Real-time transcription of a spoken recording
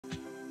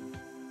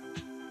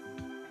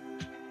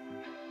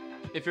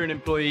If you're an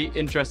employee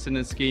interested in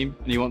a scheme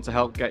and you want to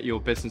help get your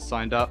business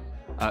signed up,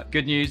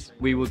 good news,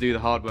 we will do the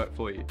hard work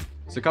for you.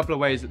 So a couple of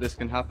ways that this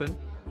can happen.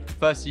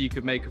 Firstly, you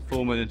could make a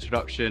formal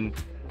introduction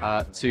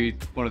to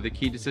one of the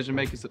key decision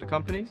makers at the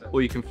company,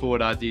 or you can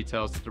forward our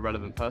details to the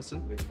relevant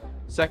person.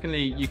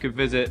 Secondly, you could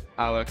visit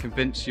our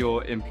Convince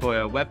Your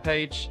Employer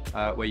webpage,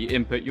 where you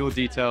input your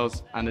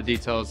details and the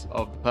details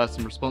of the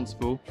person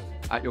responsible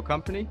at your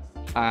company,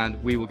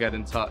 and we will get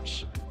in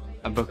touch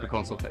and book a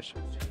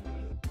consultation.